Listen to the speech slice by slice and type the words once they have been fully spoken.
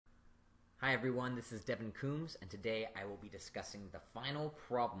Hi everyone, this is Devon Coombs, and today I will be discussing the final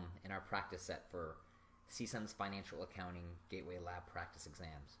problem in our practice set for CSUN's Financial Accounting Gateway Lab practice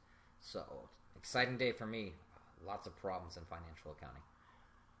exams. So, exciting day for me. Lots of problems in financial accounting.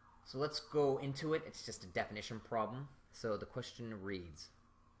 So let's go into it. It's just a definition problem. So the question reads,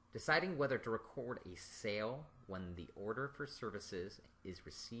 deciding whether to record a sale when the order for services is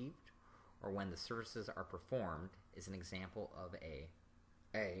received or when the services are performed is an example of A.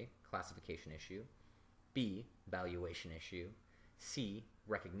 Classification issue, B. Valuation issue, C.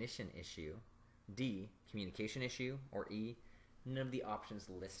 Recognition issue, D. Communication issue, or E. None of the options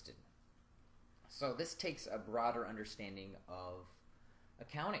listed. So this takes a broader understanding of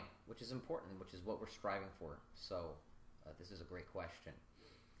accounting, which is important, which is what we're striving for. So this is a great question.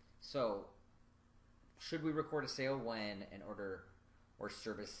 So should we record a sale when an order or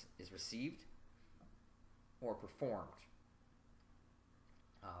service is received or performed?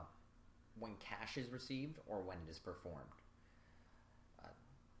 When cash is received or when it is performed.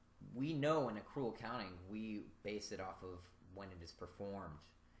 We know in accrual accounting we base it off of when it is performed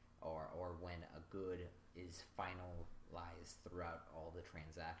or when a good is finalized throughout all the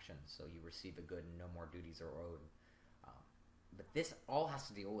transactions. So you receive a good and no more duties are owed. But this all has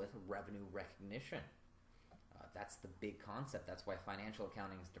to deal with revenue recognition. That's the big concept. That's why financial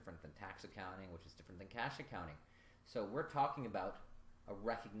accounting is different than tax accounting, which is different than cash accounting. So we're talking about a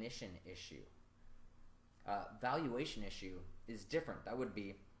recognition issue. Valuation issue is different. That would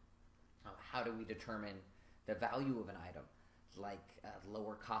be how do we determine the value of an item, like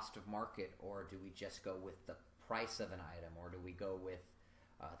lower cost of market, or do we just go with the price of an item, or do we go with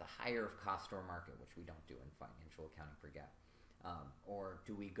the higher of cost or market, which we don't do in financial accounting for GAAP, or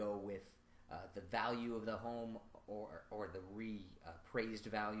do we go with the value of the home or the reappraised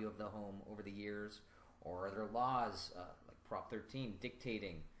value of the home over the years, or are there laws like Prop 13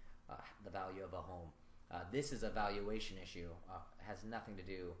 dictating the value of a home? This is a valuation issue. Has nothing to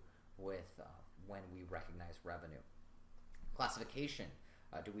do with when we recognize revenue. Classification.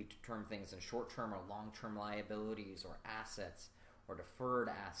 Do we determine things in short-term or long-term liabilities or assets or deferred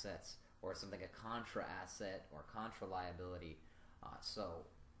assets or something a contra asset or contra liability? So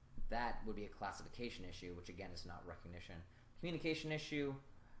that would be a classification issue, which again is not recognition. Communication issue.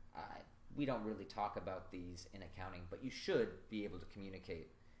 We don't really talk about these in accounting, but you should be able to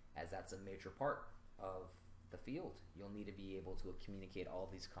communicate, as that's a major part of the field. You'll need to be able to communicate all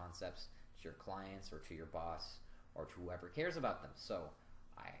these concepts to your clients or to your boss or to whoever cares about them. So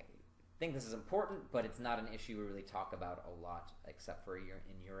I think this is important, but it's not an issue we really talk about a lot except for in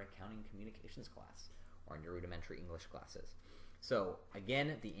your accounting communications class or in your rudimentary English classes. So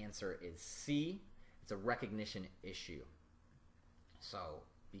again, the answer is C. It's a recognition issue. So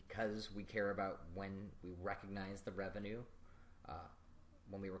because we care about when we recognize the revenue,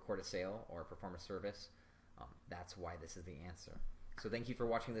 when we record a sale or perform a service, that's why this is the answer. So thank you for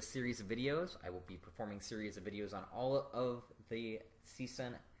watching this series of videos. I will be performing a series of videos on all of the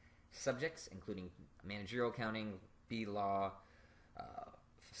CSUN subjects, including managerial accounting, B-law,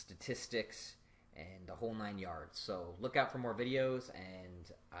 statistics, and the whole 9 yards. So look out for more videos,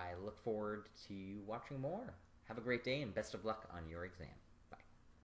 and I look forward to you watching more. Have a great day, and best of luck on your exam.